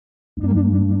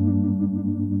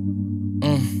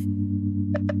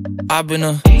I've been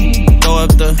throw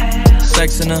up the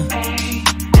sex in her.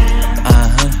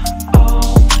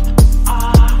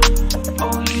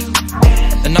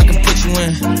 And I can put you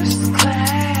in.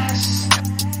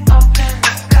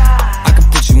 I can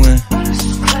put you in.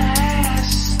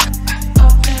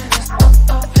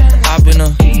 I've been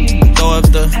throw up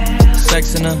the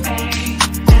sex in her.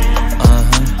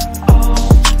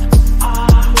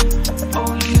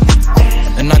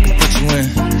 And I can put you in.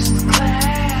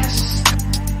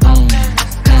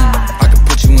 I can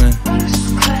put you in.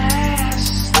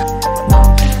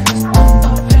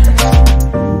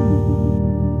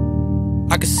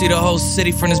 I can see the whole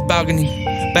city from this balcony.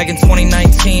 Back in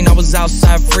 2019, I was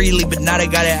outside freely, but now they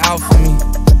got it out for me.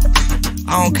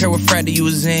 I don't care what frat that you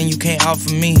was in, you can't out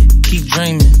for me. Keep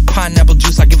dreaming. Pineapple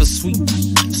juice, I give a sweet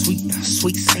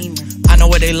semen. I know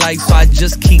what they like, so I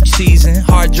just keep cheesing.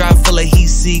 Hard drive full of heat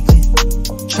seeking.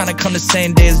 Tryna come the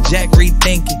same day as Jack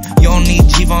rethinking. You don't need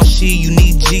Givenchy, you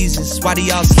need Jesus. Why do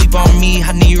y'all sleep on me?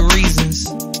 I need reasons.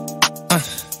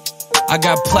 I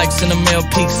got Plex in the mail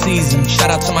peak season. Shout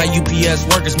out to my UPS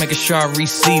workers, making sure I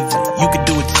receive it. You could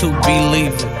do it too,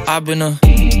 believe it. I've been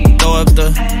throw up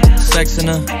the sex in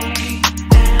her.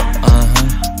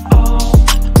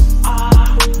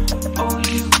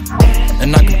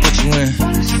 And I can put you in.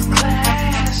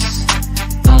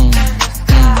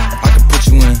 I can put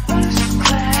you in.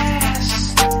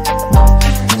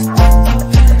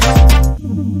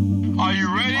 Are you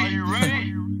ready? Are you ready?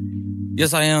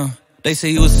 Yes, I am. They say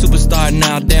you a superstar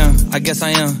now, damn, I guess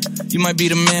I am. You might be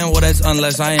the man, well that's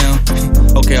unless I am.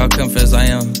 Okay, I'll confess I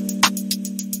am.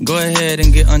 Go ahead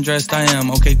and get undressed, I am.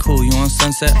 Okay, cool, you on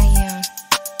Sunset? I am.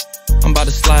 I'm about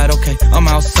to slide, okay, I'm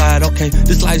outside, okay.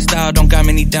 This lifestyle don't got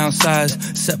many downsides,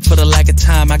 except for the lack of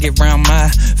time I get round my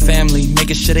family,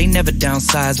 making sure they never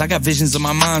downsize. I got visions of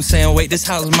my mom saying, wait, this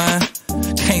house mine.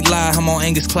 Can't lie, I'm on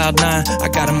Angus Cloud 9. I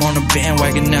got him on the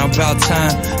bandwagon now, about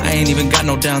time. I ain't even got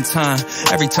no downtime.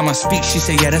 Every time I speak, she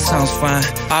say, yeah, that sounds fine.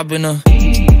 I've been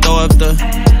throw up the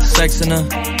sex in her.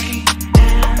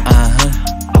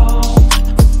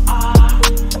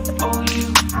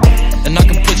 And I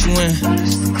can put you in.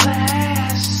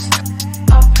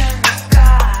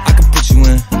 I can put you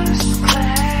in.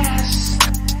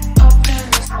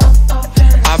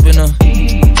 I've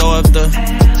been throw up the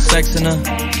sex in her.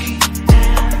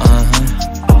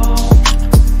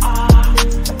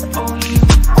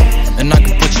 And I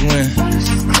can put you in.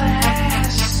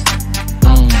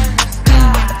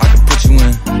 I can put you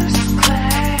in.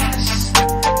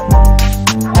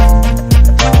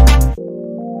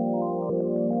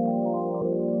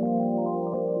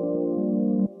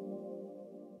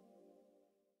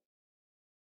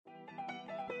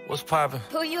 What's poppin'?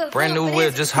 Brand new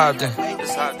whip, just hopped in.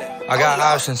 I got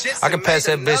options. I can pass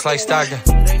that bitch like Stockton.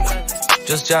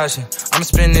 Just joshing. I'ma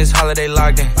spend this holiday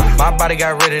locked in. My body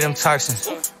got rid of them toxins.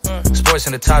 Sports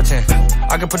in the top 10.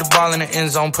 I can put the ball in the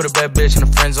end zone, put a bad bitch in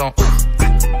the friend zone.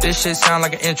 This shit sound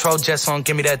like an intro jet song,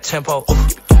 give me that tempo.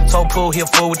 Told Pooh he a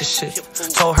fool with the shit.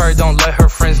 Told her don't let her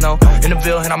friends know. In the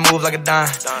Ville and I move like a dime.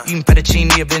 Eating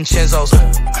fettuccine at Vincenzo's.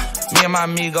 Me and my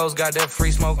amigos got that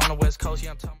free smoke on the West Coast,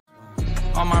 yeah, I'm talking.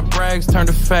 All my brags turn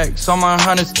to facts, all my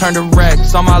hunters turn to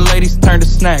racks, all my ladies turn to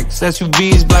snacks.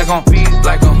 SUVs black on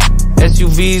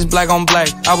SUVs black on black.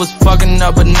 I was fucking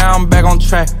up, but now I'm back on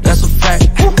track. That's a fact.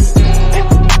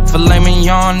 Filet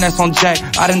mignon, that's on Jack.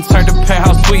 I done turned the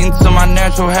penthouse suite into my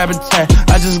natural habitat.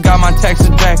 I just got my taxes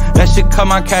back. That shit cut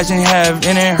my cash in half,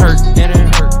 and it hurt.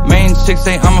 Main chicks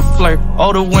say I'm a flirt.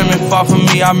 Older women fall for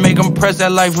me, I make them press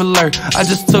that life alert. I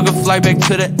just took a flight back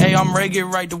to the A, I'm ready to get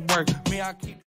right to work. Me, I keep